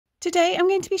Today I'm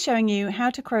going to be showing you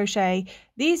how to crochet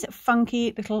these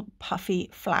funky little puffy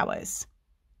flowers.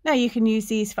 Now you can use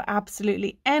these for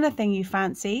absolutely anything you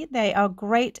fancy. They are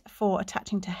great for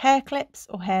attaching to hair clips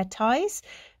or hair ties,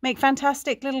 make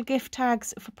fantastic little gift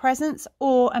tags for presents,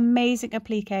 or amazing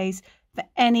appliques for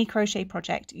any crochet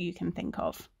project you can think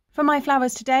of. For my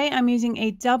flowers today, I'm using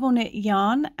a double knit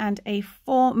yarn and a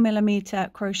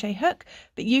 4mm crochet hook,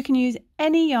 but you can use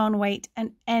any yarn weight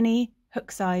and any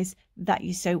hook size that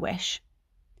you so wish.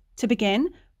 To begin,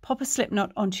 pop a slip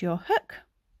knot onto your hook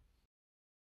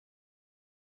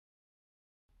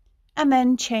and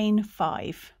then chain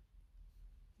 5.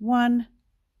 1,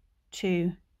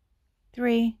 2,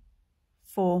 3,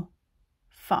 4,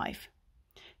 5.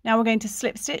 Now we're going to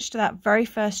slip stitch to that very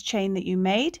first chain that you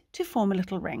made to form a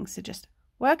little ring. So just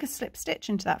work a slip stitch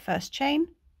into that first chain.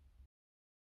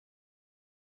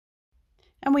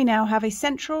 And we now have a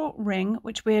central ring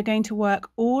which we are going to work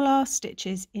all our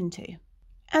stitches into.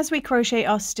 As we crochet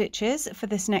our stitches for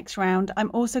this next round,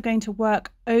 I'm also going to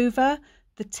work over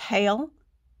the tail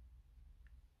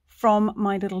from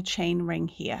my little chain ring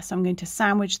here. So I'm going to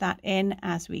sandwich that in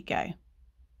as we go.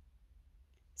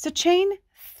 So chain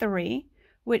 3,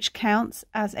 which counts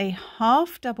as a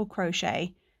half double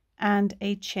crochet and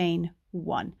a chain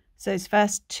 1. So those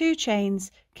first 2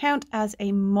 chains count as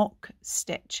a mock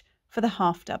stitch for the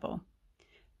half double.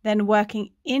 Then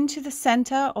working into the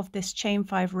center of this chain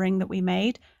 5 ring that we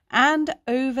made and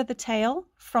over the tail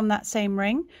from that same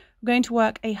ring, we're going to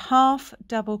work a half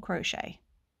double crochet.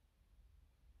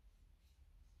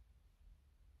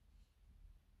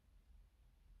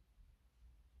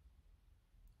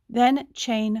 Then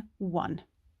chain 1.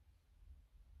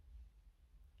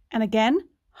 And again,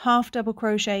 half double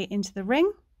crochet into the ring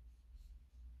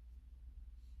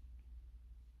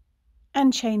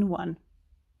and chain 1.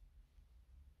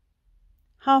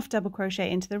 Half double crochet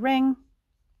into the ring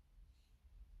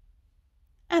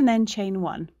and then chain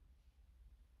 1.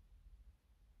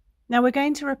 Now we're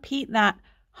going to repeat that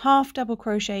half double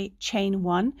crochet chain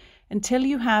 1 until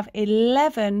you have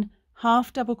 11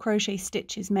 half double crochet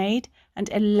stitches made and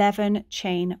 11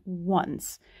 chain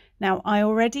 1s. Now I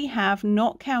already have,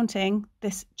 not counting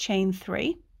this chain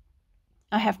 3,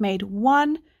 I have made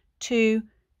 1, 2,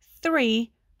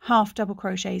 3 half double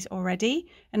crochets already,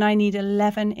 and I need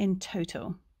 11 in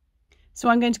total. So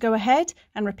I'm going to go ahead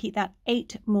and repeat that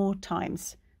 8 more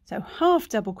times. So half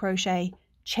double crochet,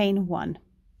 chain 1.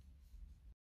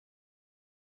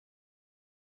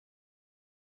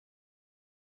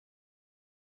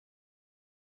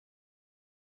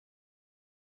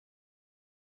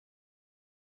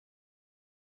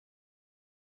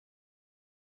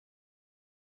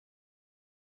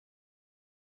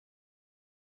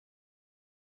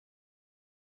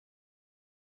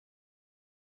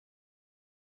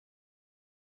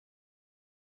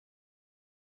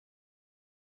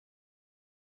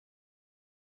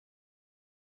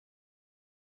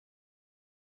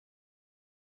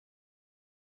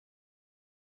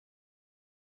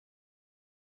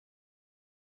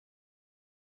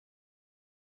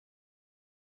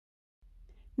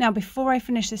 Now before I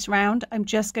finish this round, I'm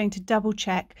just going to double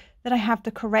check that I have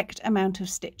the correct amount of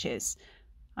stitches.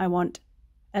 I want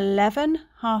 11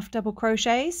 half double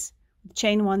crochets with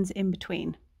chain 1s in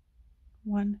between.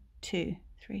 1, 2,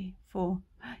 3, 4,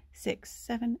 5, 6,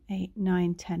 7, 8,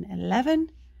 9, 10,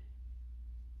 11.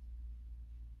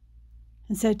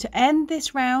 And so to end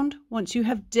this round, once you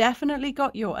have definitely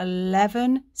got your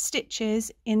 11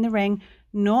 stitches in the ring,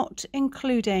 not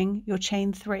including your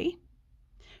chain 3,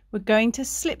 we're going to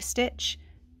slip stitch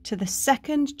to the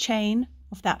second chain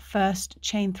of that first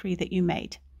chain 3 that you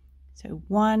made. So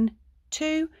 1, 2,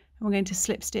 and we're going to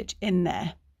slip stitch in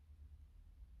there.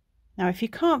 Now if you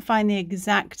can't find the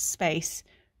exact space,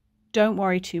 don't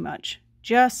worry too much.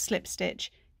 Just slip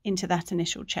stitch into that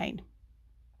initial chain.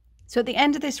 So at the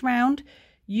end of this round,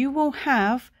 you will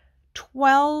have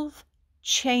 12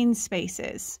 chain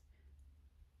spaces.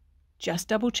 Just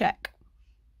double check.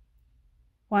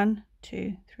 1,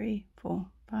 2, 3, 4,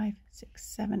 5, 6,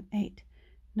 7, 8,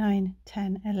 9,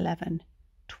 10, 11,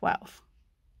 12.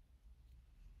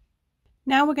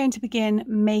 Now we're going to begin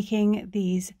making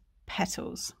these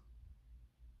petals.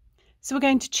 So we're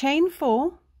going to chain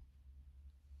 4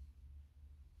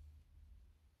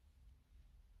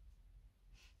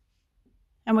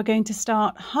 and we're going to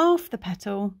start half the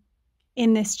petal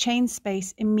in this chain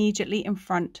space immediately in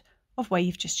front of where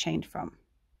you've just chained from.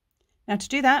 Now to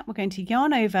do that, we're going to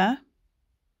yarn over,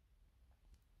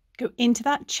 go into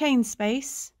that chain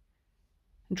space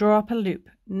and draw up a loop,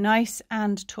 nice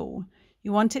and tall.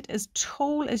 You want it as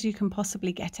tall as you can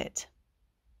possibly get it.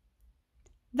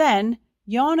 Then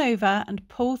yarn over and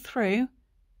pull through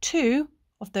 2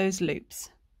 of those loops.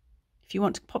 If you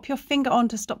want to pop your finger on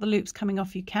to stop the loops coming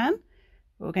off, you can.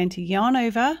 We're going to yarn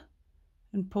over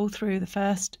and pull through the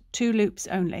first 2 loops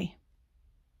only.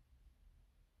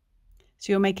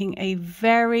 So you're making a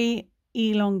very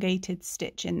elongated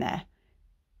stitch in there.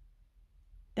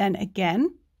 Then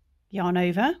again, yarn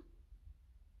over,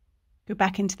 go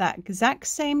back into that exact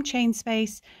same chain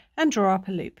space and draw up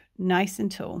a loop, nice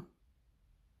and tall.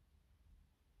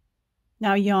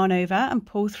 Now yarn over and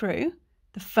pull through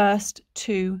the first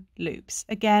 2 loops.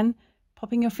 Again,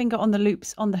 popping your finger on the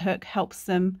loops on the hook helps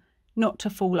them not to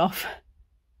fall off.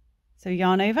 So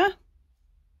yarn over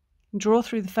and draw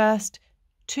through the first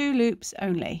 2 loops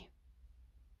only.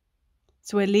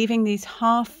 So we're leaving these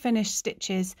half finished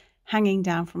stitches hanging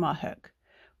down from our hook.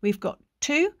 We've got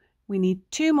 2, we need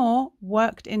 2 more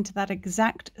worked into that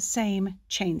exact same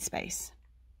chain space.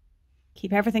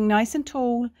 Keep everything nice and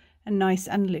tall and nice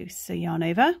and loose. So yarn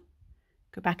over,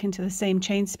 go back into the same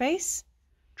chain space,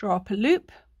 draw up a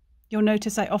loop. You'll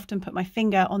notice I often put my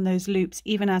finger on those loops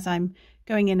even as I'm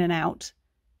going in and out.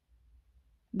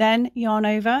 Then yarn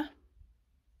over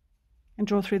and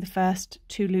draw through the first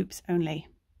 2 loops only.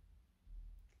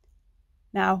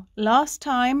 Now last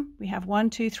time we have 1,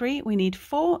 2, 3, we need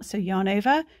 4, so yarn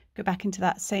over, go back into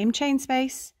that same chain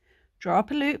space, draw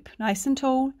up a loop nice and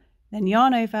tall, then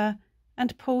yarn over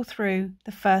and pull through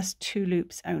the first 2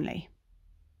 loops only.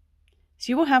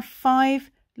 So you will have 5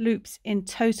 loops in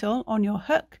total on your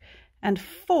hook and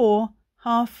 4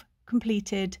 half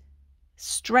completed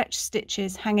stretch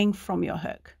stitches hanging from your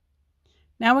hook.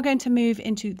 Now we're going to move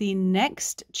into the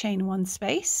next chain 1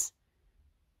 space,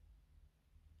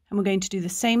 and we're going to do the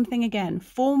same thing again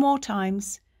 4 more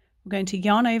times. We're going to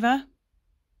yarn over,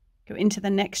 go into the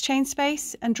next chain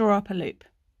space and draw up a loop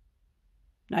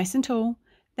nice and tall,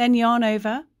 then yarn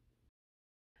over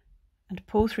and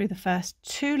pull through the first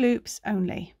 2 loops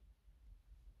only.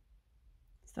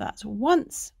 So that's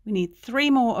once. We need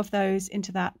 3 more of those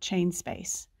into that chain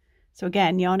space. So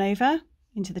again, yarn over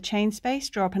into the chain space,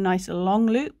 draw up a nice long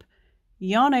loop,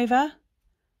 yarn over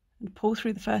and pull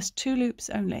through the first 2 loops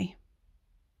only.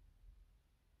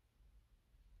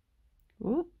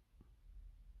 Ooh.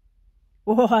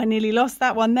 Oh, I nearly lost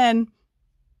that one then.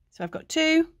 So I've got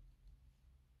 2.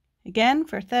 Again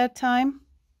for a 3rd time.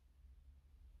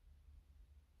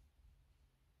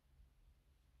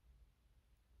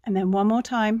 And then 1 more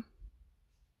time.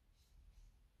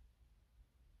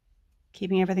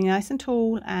 Keeping everything nice and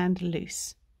tall and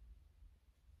loose.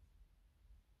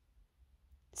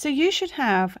 So you should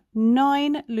have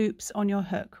 9 loops on your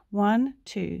hook. 1,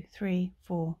 2, 3,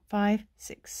 4, 5,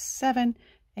 6, 7,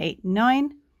 8,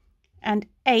 9, and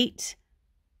 8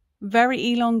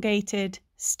 very elongated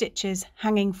stitches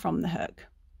hanging from the hook.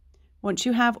 Once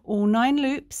you have all 9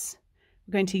 loops,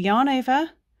 we're going to yarn over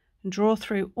and draw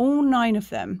through all 9 of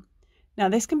them. Now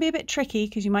this can be a bit tricky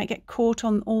because you might get caught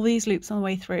on all these loops on the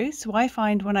way through. So I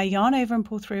find when I yarn over and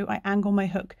pull through, I angle my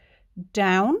hook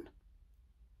down.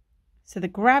 So the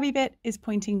grabby bit is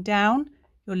pointing down.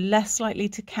 You're less likely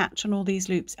to catch on all these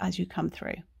loops as you come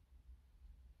through.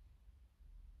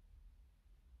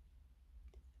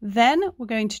 Then we're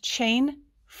going to chain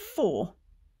 4.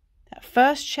 That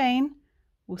first chain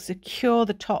will secure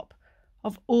the top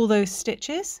of all those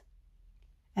stitches,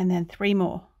 and then 3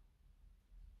 more.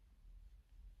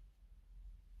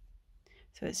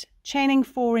 So it's chaining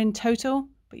 4 in total,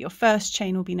 but your first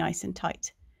chain will be nice and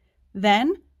tight.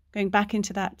 Then going back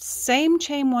into that same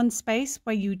chain 1 space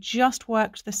where you just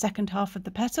worked the second half of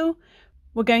the petal,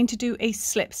 we're going to do a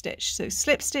slip stitch. So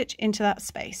slip stitch into that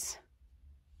space.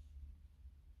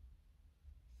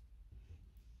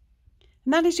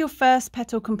 And that is your first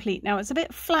petal complete. Now it's a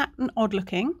bit flat and odd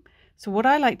looking. So what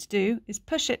I like to do is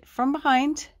push it from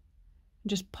behind and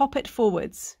just pop it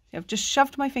forwards. I've just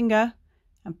shoved my finger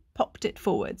and popped it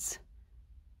forwards.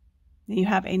 Then you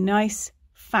have a nice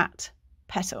fat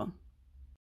petal.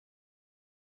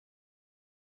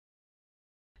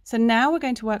 So now we're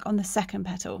going to work on the second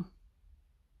petal.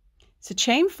 So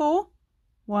chain 4,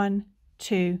 1,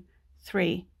 2,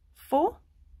 3, 4.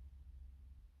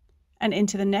 And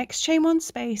into the next chain 1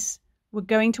 space, we're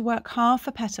going to work half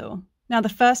a petal. Now the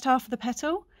first half of the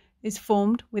petal is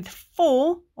formed with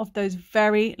 4 of those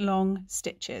very long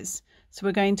stitches. So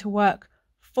we're going to work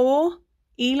 4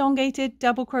 elongated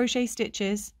double crochet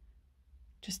stitches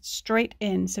just straight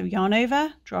in. So yarn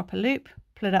over, drop a loop,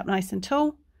 pull it up nice and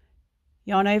tall,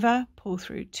 yarn over, pull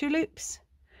through 2 loops,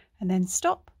 and then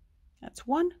stop. That's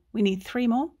 1. We need 3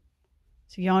 more.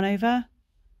 So yarn over,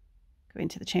 go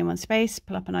into the chain 1 space,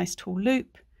 pull up a nice tall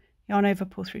loop, yarn over,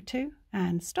 pull through 2,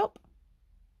 and stop.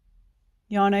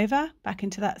 Yarn over, back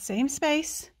into that same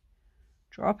space,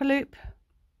 draw up a loop,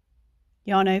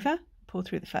 yarn over, pull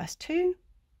through the first 2,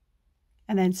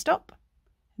 and then stop.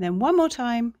 And then one more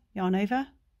time, yarn over,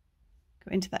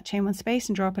 go into that chain 1 space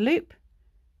and draw up a loop,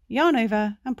 yarn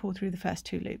over and pull through the first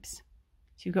 2 loops.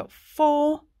 So you've got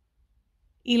 4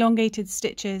 elongated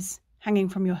stitches hanging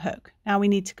from your hook. Now we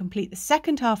need to complete the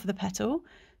second half of the petal,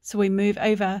 so we move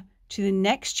over to the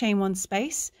next chain 1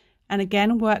 space and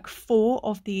again work 4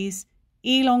 of these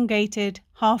elongated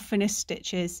half finished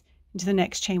stitches into the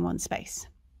next chain 1 space.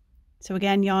 So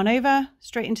again, yarn over,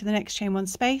 straight into the next chain 1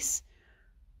 space,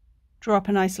 draw up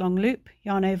a nice long loop,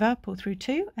 yarn over, pull through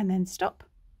 2 and then stop.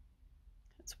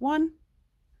 That's 1.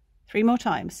 3 more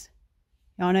times.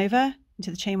 Yarn over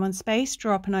into the chain 1 space,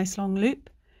 draw up a nice long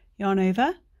loop, yarn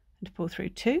over and pull through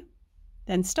 2,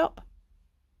 then stop.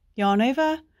 Yarn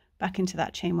over, back into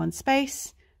that chain 1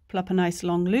 space, pull up a nice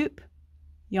long loop,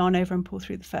 yarn over and pull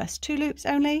through the first 2 loops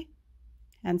only,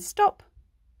 and stop.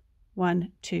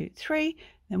 1, 2, 3.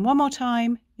 Then one more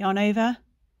time, yarn over,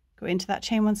 go into that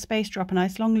chain 1 space, draw up a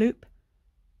nice long loop,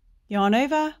 yarn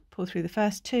over, pull through the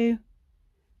first 2,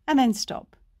 and then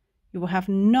stop. You will have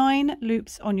 9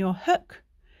 loops on your hook,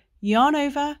 yarn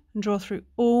over and draw through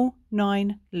all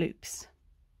 9 loops.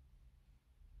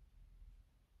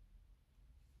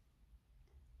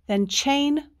 Then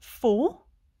chain 4,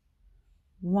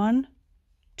 1,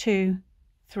 2,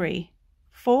 3,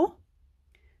 4,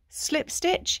 slip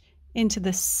stitch into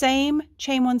the same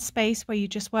chain 1 space where you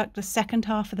just worked the second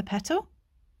half of the petal.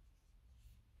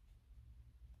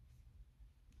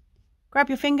 Grab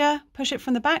your finger, push it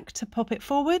from the back to pop it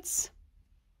forwards.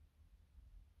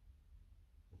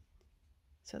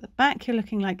 So at the back you're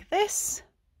looking like this,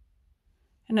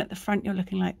 and at the front you're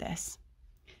looking like this.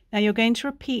 Now you're going to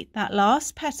repeat that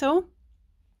last petal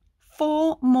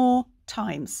 4 more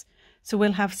times. So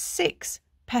we'll have 6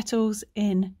 petals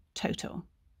in total.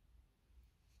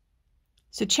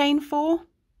 So chain 4,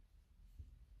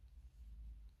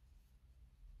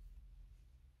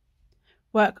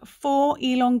 work 4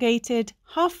 elongated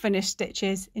half finished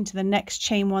stitches into the next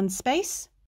chain 1 space.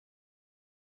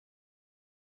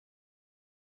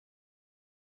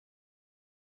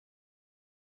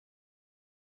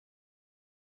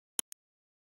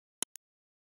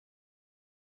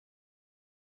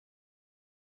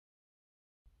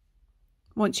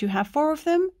 Once you have 4 of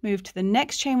them, move to the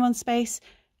next chain 1 space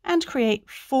and create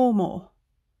 4 more.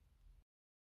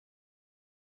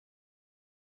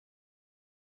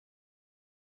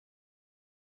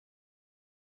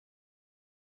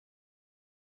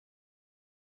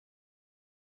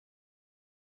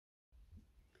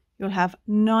 You'll have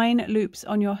 9 loops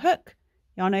on your hook,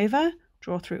 yarn over,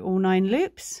 draw through all 9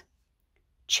 loops,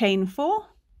 chain 4,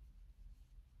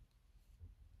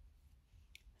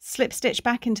 slip stitch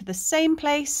back into the same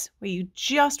place where you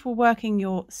just were working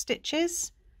your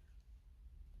stitches,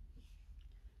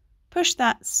 push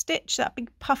that stitch, that big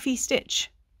puffy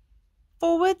stitch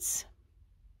forwards,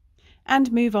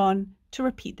 and move on to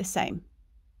repeat the same.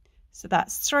 So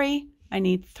that's 3. I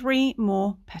need 3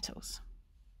 more petals.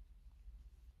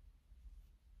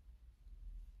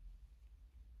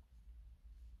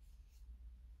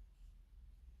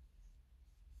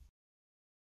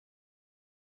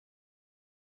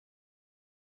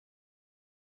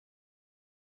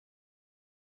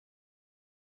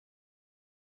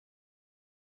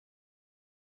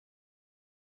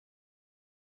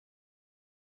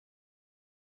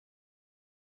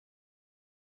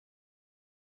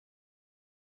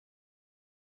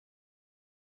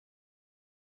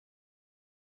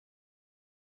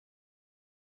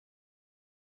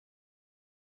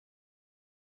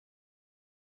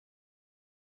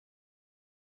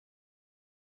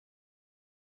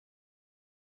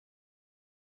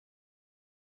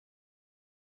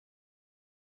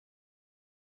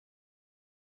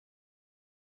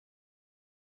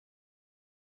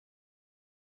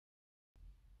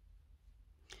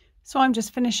 So I'm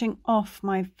just finishing off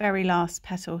my very last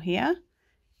petal here.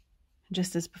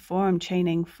 Just as before, I'm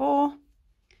chaining 4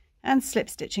 and slip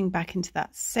stitching back into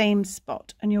that same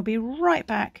spot, and you'll be right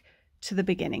back to the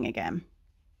beginning again.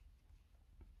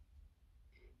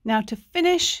 Now to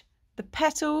finish the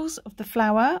petals of the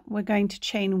flower, we're going to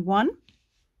chain 1,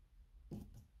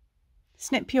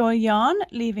 snip your yarn,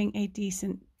 leaving a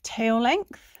decent tail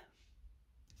length,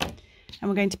 and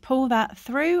we're going to pull that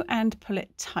through and pull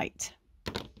it tight.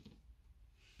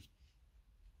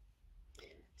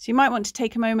 So you might want to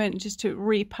take a moment just to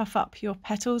re-puff up your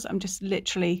petals. I'm just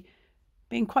literally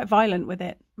being quite violent with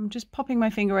it. I'm just popping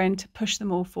my finger in to push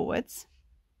them all forwards.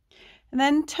 And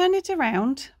then turn it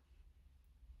around.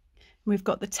 We've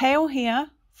got the tail here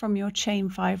from your chain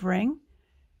 5 ring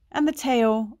and the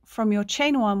tail from your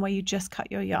chain 1 where you just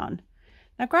cut your yarn.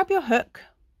 Now grab your hook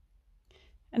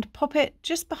and pop it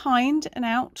just behind and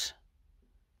out.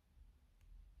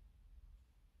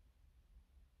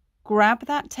 Grab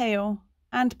that tail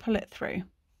and pull it through.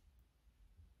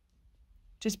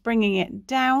 Just bringing it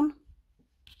down.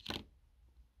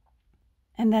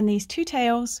 And then these two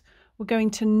tails we're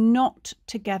going to knot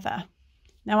together.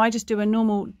 Now I just do a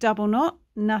normal double knot,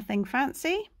 nothing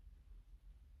fancy.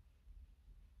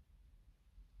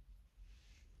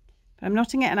 But I'm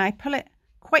knotting it and I pull it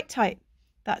quite tight.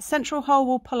 That central hole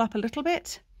will pull up a little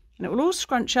bit and it will all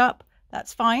scrunch up.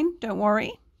 That's fine, don't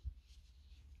worry.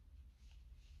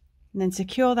 And then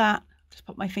secure that, just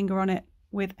put my finger on it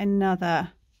with another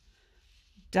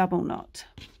double knot.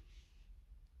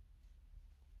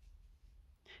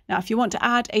 Now, if you want to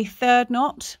add a third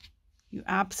knot, you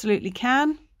absolutely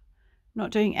can.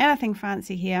 Not doing anything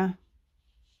fancy here.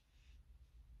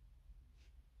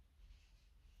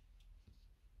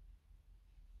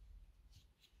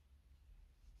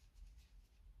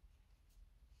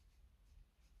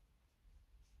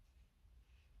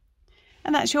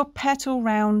 And that's your petal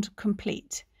round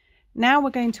complete. Now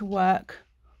we're going to work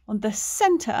on the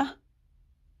center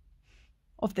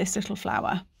of this little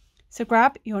flower. So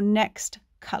grab your next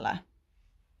colour.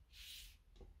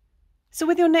 So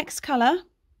with your next colour,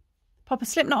 pop a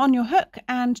slip knot on your hook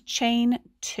and chain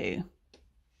 2.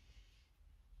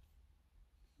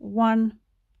 1,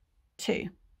 2.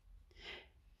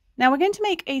 Now we're going to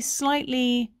make a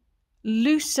slightly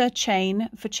looser chain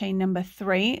for chain number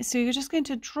 3. So you're just going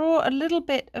to draw a little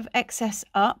bit of excess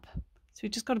up. So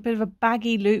we've just got a bit of a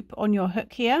baggy loop on your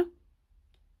hook here.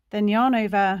 Then yarn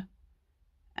over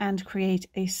and create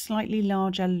a slightly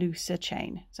larger, looser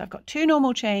chain. So I've got 2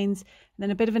 normal chains and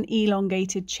then a bit of an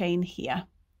elongated chain here.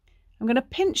 I'm going to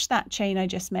pinch that chain I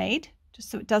just made, just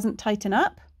so it doesn't tighten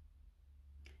up.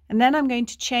 And then I'm going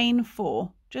to chain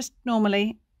 4, just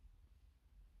normally.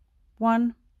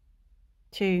 1,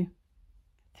 2,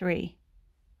 3,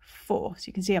 4. So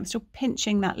you can see I'm still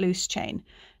pinching that loose chain.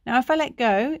 Now if I let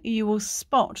go, you will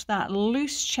spot that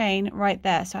loose chain right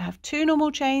there. So I have 2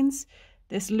 normal chains,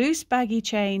 this loose baggy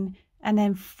chain, and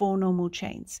then 4 normal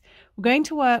chains. We're going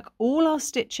to work all our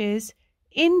stitches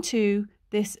into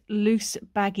this loose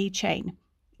baggy chain.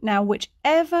 Now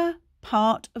whichever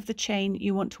part of the chain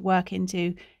you want to work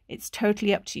into, it's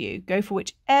totally up to you. Go for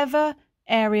whichever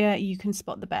area you can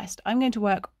spot the best. I'm going to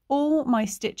work all my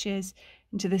stitches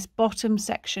into this bottom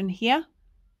section here.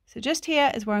 So just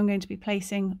here is where I'm going to be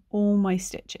placing all my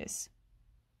stitches.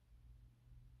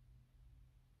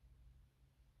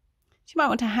 So you might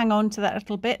want to hang on to that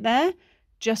little bit there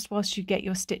just whilst you get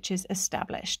your stitches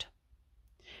established.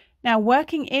 Now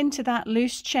working into that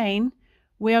loose chain,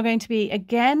 we are going to be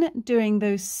again doing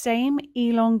those same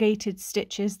elongated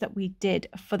stitches that we did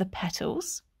for the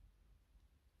petals.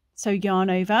 So yarn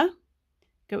over,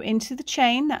 go into the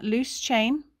chain, that loose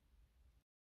chain,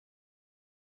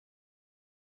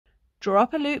 draw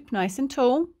up a loop nice and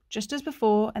tall, just as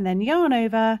before, and then yarn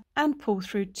over and pull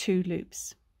through 2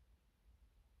 loops.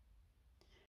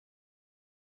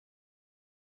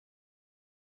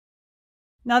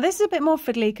 Now this is a bit more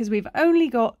fiddly because we've only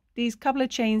got these couple of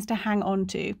chains to hang on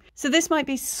to. So this might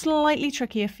be slightly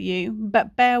trickier for you,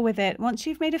 but bear with it. Once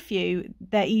you've made a few,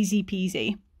 they're easy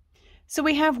peasy. So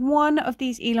we have 1 of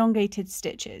these elongated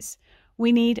stitches.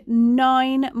 We need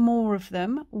 9 more of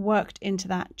them worked into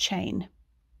that chain.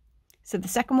 So the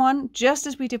second one, just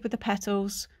as we did with the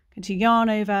petals, going to yarn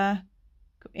over,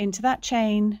 go into that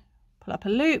chain, pull up a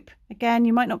loop. Again,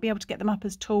 you might not be able to get them up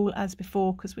as tall as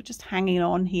before because we're just hanging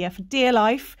on here for dear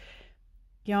life.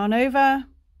 Yarn over,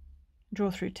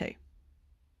 draw through 2.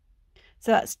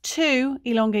 So that's 2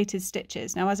 elongated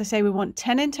stitches. Now, as I say, we want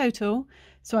 10 in total.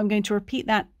 So I'm going to repeat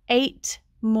that 8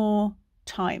 more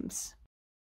times.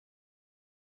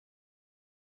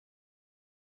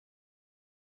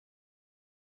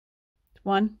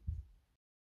 One,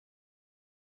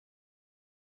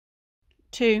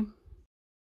 2,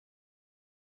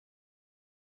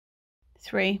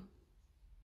 3,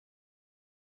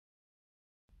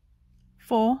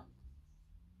 4,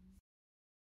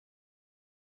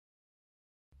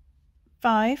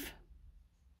 5,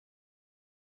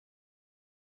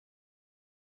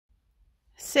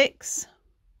 6,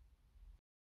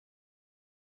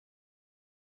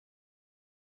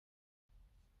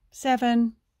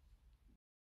 7,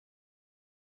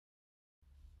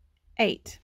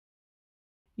 8.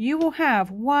 You will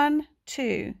have 1,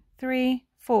 2, 3,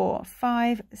 4,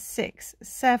 5, 6,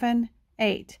 7,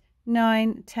 8,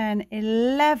 9, 10,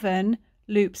 11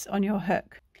 loops on your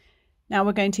hook. Now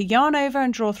we're going to yarn over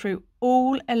and draw through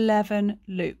all 11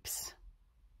 loops.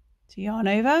 So yarn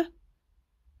over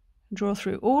and draw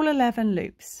through all 11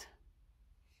 loops.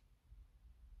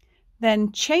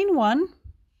 Then chain 1,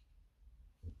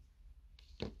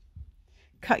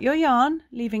 cut your yarn,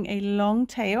 leaving a long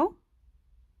tail.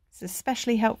 It's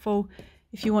especially helpful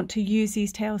if you want to use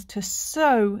these tails to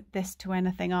sew this to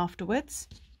anything afterwards.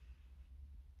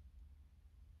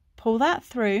 Pull that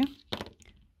through,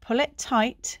 pull it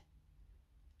tight,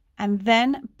 and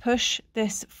then push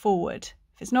this forward.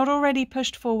 If it's not already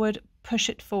pushed forward, push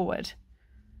it forward.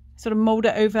 Sort of mold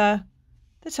it over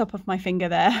the top of my finger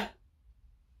there.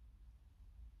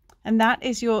 And that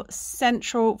is your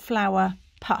central flower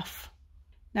puff.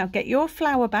 Now get your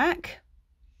flower back,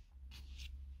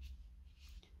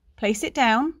 place it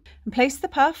down, and place the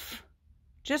puff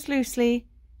just loosely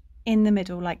in the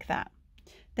middle like that.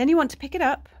 Then you want to pick it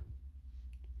up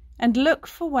and look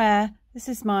for where, this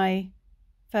is my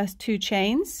first 2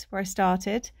 chains where I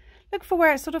started, look for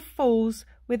where it sort of falls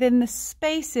within the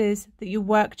spaces that you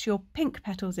worked your pink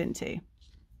petals into.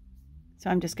 So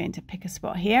I'm just going to pick a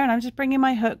spot here, and I'm just bringing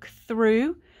my hook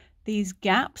through these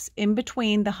gaps in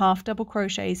between the half double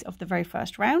crochets of the very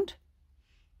first round.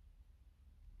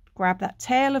 Grab that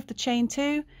tail of the chain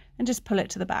 2 and just pull it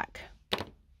to the back.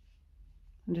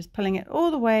 I'm just pulling it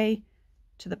all the way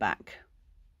to the back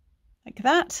like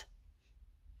that.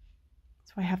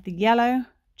 So I have the yellow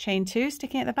chain 2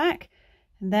 sticking at the back,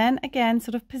 and then again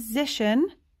sort of position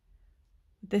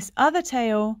this other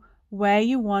tail where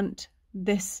you want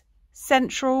this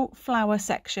central flower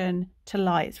section to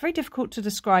lie. It's very difficult to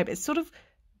describe. It's sort of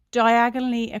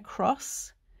diagonally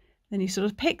across. Then you sort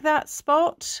of pick that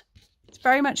spot. It's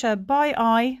very much a by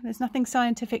eye. There's nothing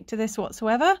scientific to this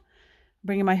whatsoever. I'm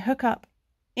bringing my hook up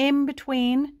in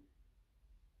between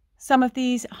some of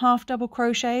these half double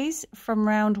crochets from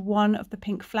round 1 of the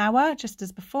pink flower, just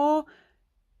as before,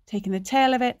 taking the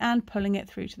tail of it and pulling it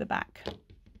through to the back.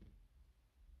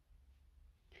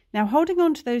 Now holding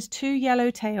on to those 2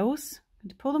 yellow tails, I'm going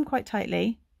to pull them quite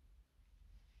tightly.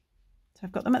 So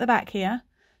I've got them at the back here.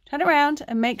 Turn it around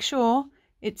and make sure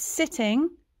it's sitting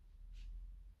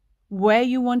where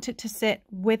you want it to sit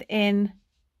within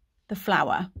the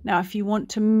flower. Now if you want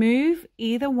to move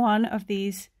either one of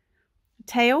these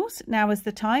tails, now is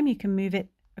the time. You can move it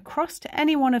across to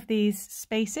any one of these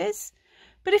spaces.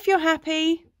 But if you're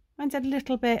happy, mine's a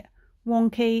little bit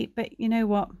wonky, but you know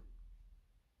what?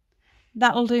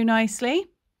 That'll do nicely.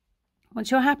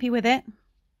 Once you're happy with it,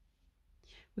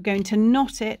 we're going to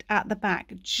knot it at the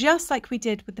back, just like we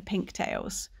did with the pink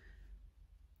tails.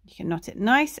 You can knot it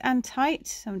nice and tight.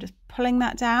 So I'm just pulling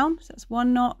that down. So that's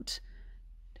 1 knot,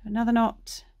 do another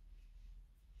knot,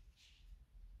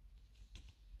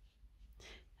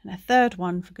 and a 3rd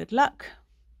one for good luck.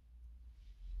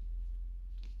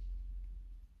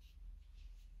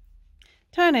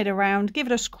 Turn it around, give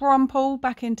it a scrumple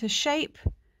back into shape.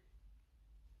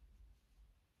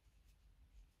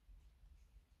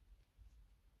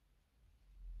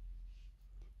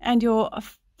 And your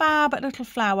fab little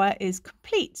flower is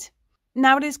complete.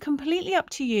 Now it is completely up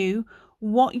to you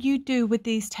what you do with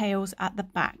these tails at the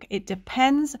back. It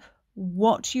depends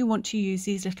what you want to use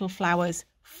these little flowers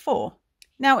for.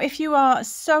 Now if you are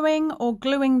sewing or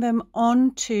gluing them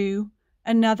onto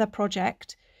another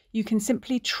project, you can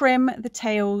simply trim the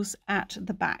tails at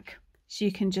the back. So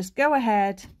you can just go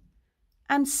ahead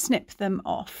and snip them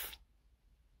off.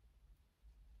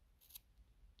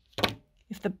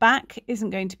 If the back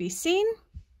isn't going to be seen,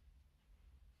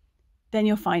 then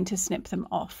you're fine to snip them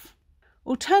off.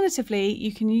 Alternatively,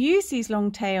 you can use these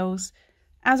long tails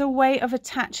as a way of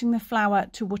attaching the flower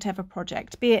to whatever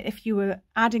project, be it if you were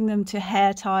adding them to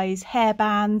hair ties, hair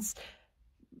bands,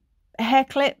 hair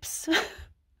clips,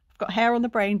 I've got hair on the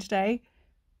brain today,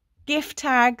 gift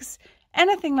tags,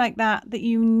 anything like that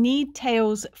you need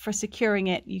tails for securing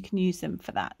it, you can use them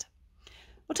for that.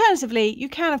 Alternatively, you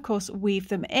can of course weave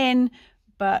them in,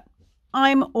 but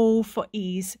I'm all for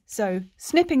ease, so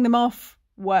snipping them off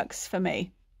works for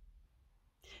me.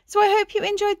 So I hope you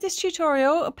enjoyed this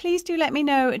tutorial. Please do let me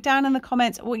know down in the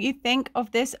comments what you think of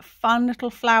this fun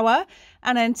little flower.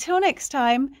 And until next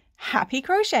time, happy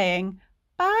crocheting.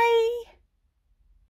 Bye.